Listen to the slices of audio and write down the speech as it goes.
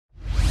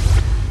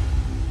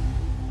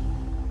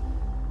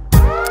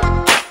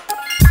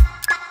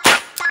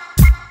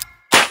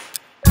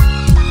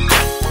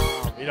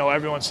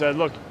everyone said,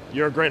 look,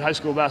 you're a great high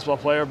school basketball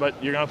player, but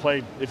you're going to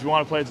play, if you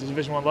want to play at the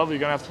Division I level, you're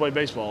going to have to play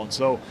baseball. And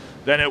so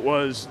then it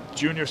was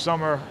junior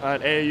summer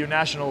at AAU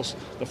Nationals,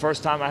 the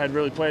first time I had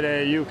really played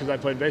AAU because I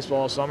played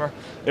baseball all summer.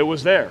 It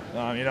was there,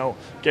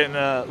 getting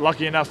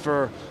lucky enough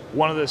for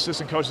one of the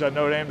assistant coaches at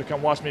Notre Dame to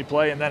come watch me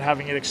play, and then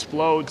having it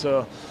explode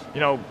to,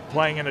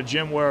 playing in a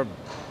gym where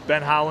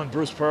Ben Howland,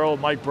 Bruce Pearl,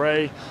 Mike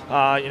Bray,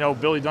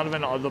 Billy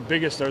Donovan, the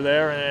biggest are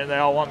there, and they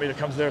all want me to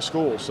come to their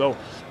school. So,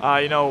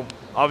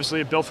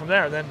 obviously it built from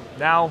there. And then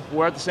now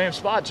we're at the same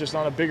spot, just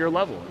on a bigger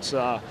level. It's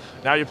now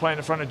you're playing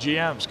in front of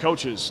GMs,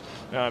 coaches,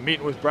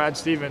 meeting with Brad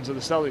Stevens of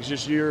the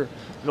Celtics.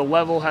 The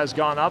level has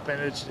gone up,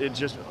 and it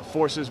just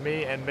forces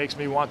me and makes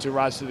me want to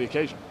rise to the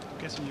occasion.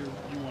 I'm guessing you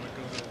want to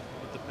go to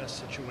what the best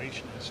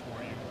situation is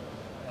for you.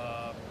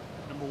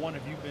 Number one,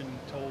 have you been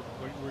told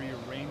where your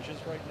range is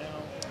right now?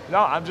 No,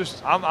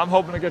 I'm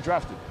hoping to get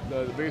drafted.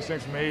 The biggest thing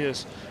for me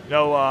is,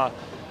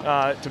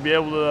 to be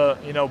able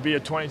to, be a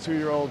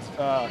 22-year-old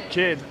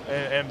kid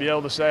and be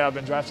able to say I've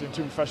been drafted in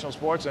 2 professional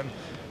sports, and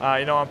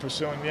I'm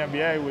pursuing the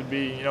NBA would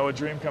be, a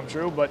dream come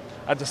true. But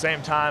at the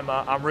same time,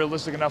 I'm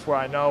realistic enough where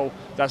I know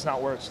that's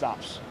not where it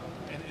stops.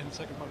 And the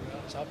second part of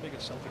that is, how big a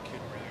Celtic kid were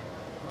you?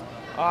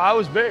 I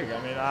was big.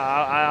 I mean,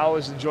 I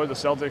always enjoyed the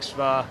Celtics.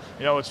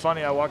 It's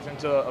funny. I walked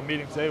into a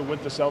meeting today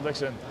with the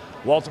Celtics, and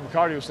Walter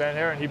McCarty was standing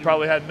here, and he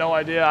probably had no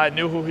idea I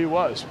knew who he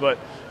was. But,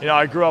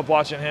 I grew up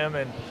watching him,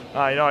 and,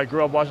 I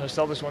grew up watching the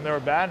Celtics when they were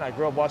bad, and I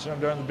grew up watching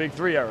them during the Big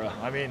Three era.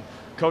 I mean,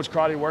 Coach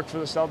Crotty worked for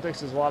the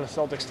Celtics. There's a lot of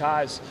Celtics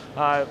ties.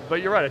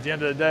 But you're right. At the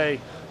end of the day,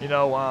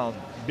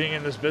 being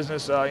in this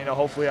business,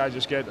 hopefully I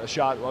just get a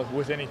shot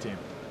with any team.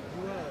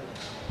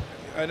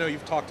 I know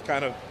you've talked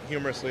kind of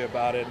humorously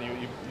about it, and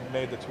you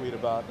made the tweet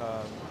about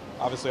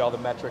obviously all the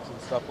metrics and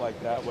stuff like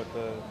that with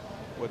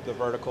the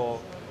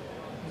vertical.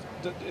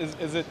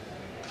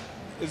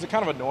 Is it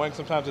kind of annoying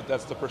sometimes that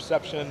that's the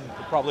perception,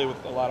 probably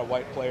with a lot of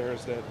white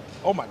players, that,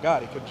 oh my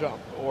God, he can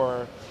jump,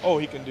 or oh,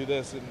 he can do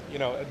this, and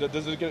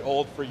does it get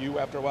old for you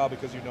after a while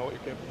because you know what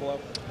you're capable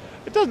of?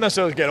 It doesn't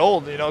necessarily get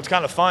old. It's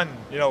kind of fun,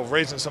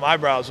 raising some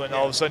eyebrows when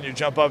all of a sudden you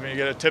jump up and you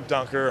get a tip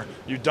dunk, or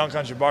you dunk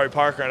on Jabari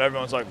Parker, and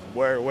everyone's like,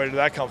 where did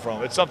that come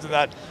from? It's something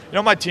that,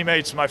 my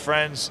teammates, my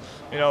friends,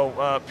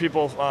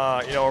 people,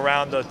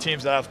 around the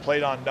teams that I've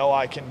played on know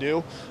I can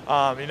do.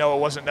 It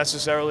wasn't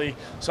necessarily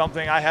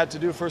something I had to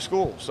do for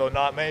school, so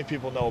not many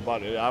people know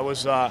about it. I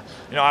was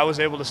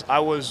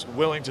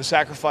willing to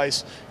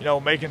sacrifice,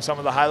 making some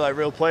of the highlight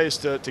reel plays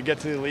to get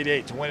to the Elite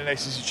Eight, to win an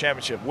ACC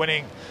championship.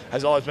 Winning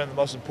has always been the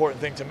most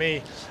important thing to me.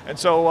 And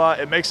so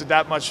it makes it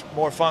that much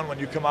more fun when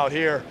you come out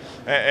here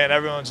and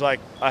everyone's like,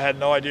 I had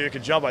no idea you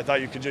could jump. I thought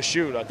you could just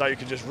shoot. I thought you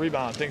could just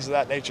rebound, things of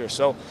that nature.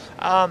 So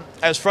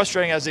as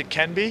frustrating as it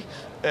can be,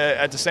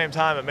 at the same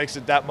time, it makes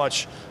it that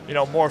much,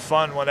 more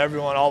fun when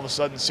everyone all of a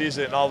sudden sees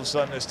it and all of a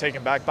sudden is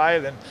taken back by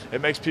it, and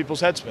it makes people's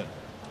heads spin.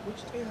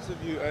 Which teams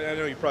have you, I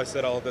know you probably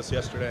said all of this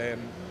yesterday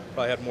and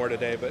probably had more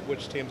today, but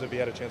which teams have you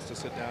had a chance to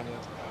sit down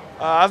with?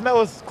 I've met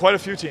with quite a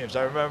few teams.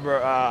 I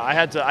remember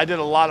I did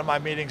a lot of my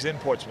meetings in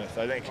Portsmouth.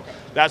 I think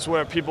that's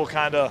where people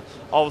kind of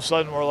all of a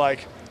sudden were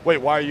like, wait,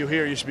 why are you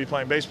here? You should be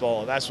playing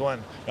baseball. And that's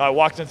when I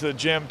walked into the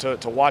gym to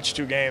watch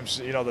 2 games,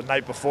 the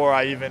night before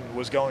I even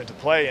was going to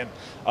play. And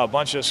a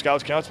bunch of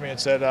scouts came up to me and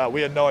said,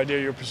 we had no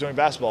idea you were pursuing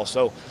basketball.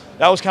 So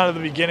that was kind of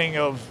the beginning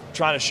of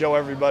trying to show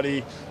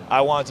everybody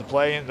I wanted to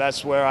play. And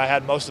that's where I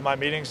had most of my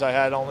meetings. I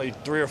had only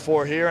 3 or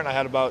 4 here, and I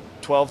had about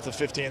 12 to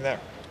 15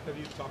 there. Have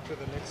you talked to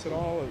the Knicks at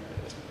all?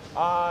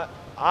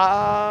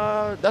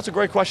 That's a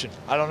great question.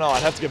 I don't know.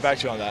 I'd have to get back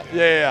to you on that.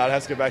 Yeah, I'd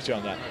have to get back to you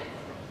on that.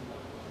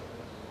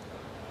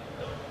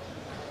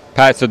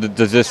 Pat, so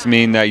does this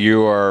mean that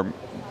you are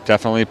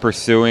definitely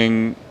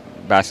pursuing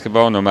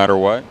basketball no matter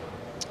what?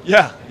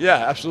 Yeah,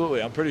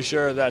 absolutely. I'm pretty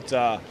sure that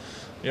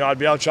I'd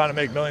be out trying to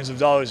make millions of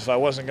dollars if I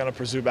wasn't going to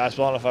pursue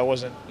basketball, and if I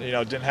wasn't,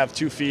 didn't have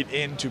 2 feet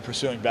into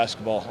pursuing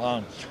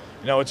basketball.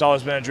 It's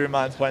always been a dream of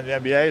mine to play in the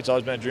NBA. It's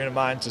always been a dream of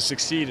mine to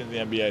succeed in the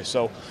NBA.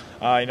 So,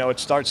 it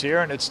starts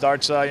here, and it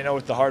starts,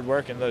 with the hard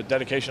work and the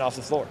dedication off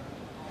the floor.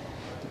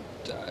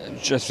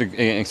 Just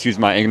to excuse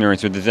my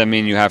ignorance, but does that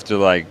mean you have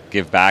to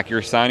give back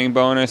your signing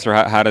bonus, or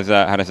how does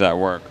that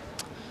work?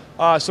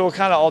 So it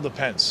kind of all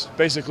depends.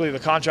 Basically, the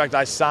contract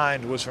I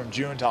signed was from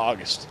June to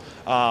August.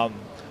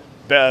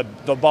 The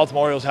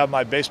Baltimore Orioles have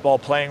my baseball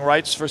playing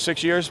rights for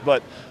 6 years,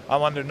 but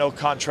I'm under no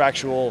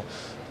contractual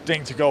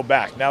thing to go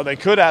back. Now, they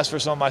could ask for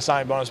some of my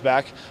signing bonus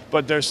back,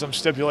 but there's some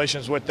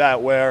stipulations with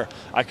that where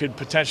I could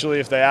potentially,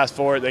 if they asked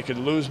for it, they could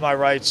lose my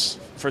rights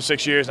for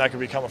 6 years and I could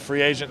become a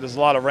free agent. There's a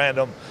lot of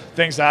random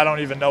things that I don't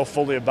even know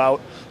fully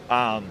about.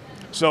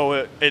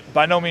 So it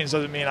by no means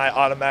doesn't mean I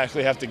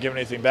automatically have to give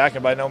anything back,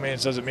 and by no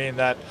means does it mean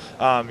that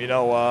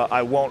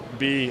I won't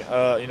be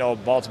a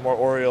Baltimore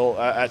Oriole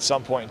at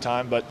some point in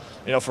time. But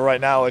for right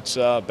now, it's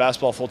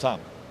basketball full time.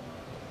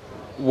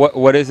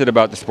 What is it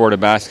about the sport of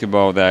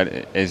basketball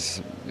that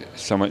is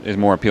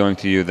more appealing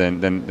to you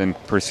than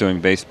pursuing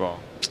baseball?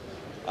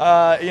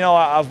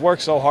 I've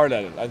worked so hard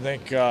at it. I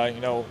think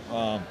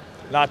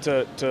not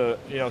to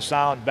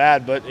sound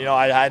bad, but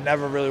I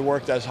never really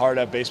worked as hard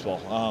at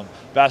baseball.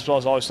 Basketball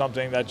is always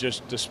something that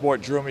just the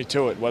sport drew me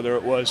to it, whether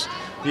it was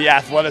the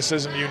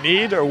athleticism you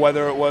need or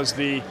whether it was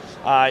the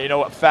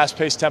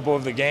fast-paced tempo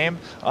of the game,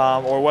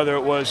 or whether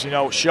it was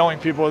showing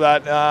people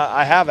that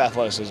I have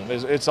athleticism.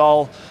 It's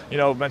all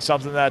been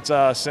something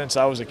that since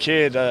I was a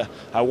kid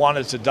I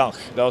wanted to dunk.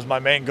 That was my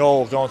main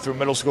goal going through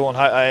middle school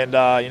and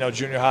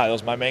junior high. That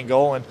was my main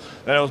goal, and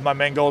then it was my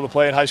main goal to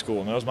play at high school,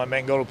 and it was my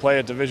main goal to play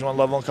at Division I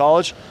level in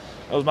college.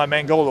 It was my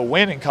main goal to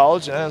win in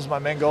college, and it was my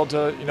main goal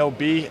to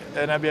be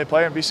an NBA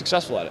player and be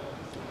successful at it.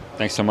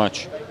 Thanks so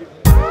much.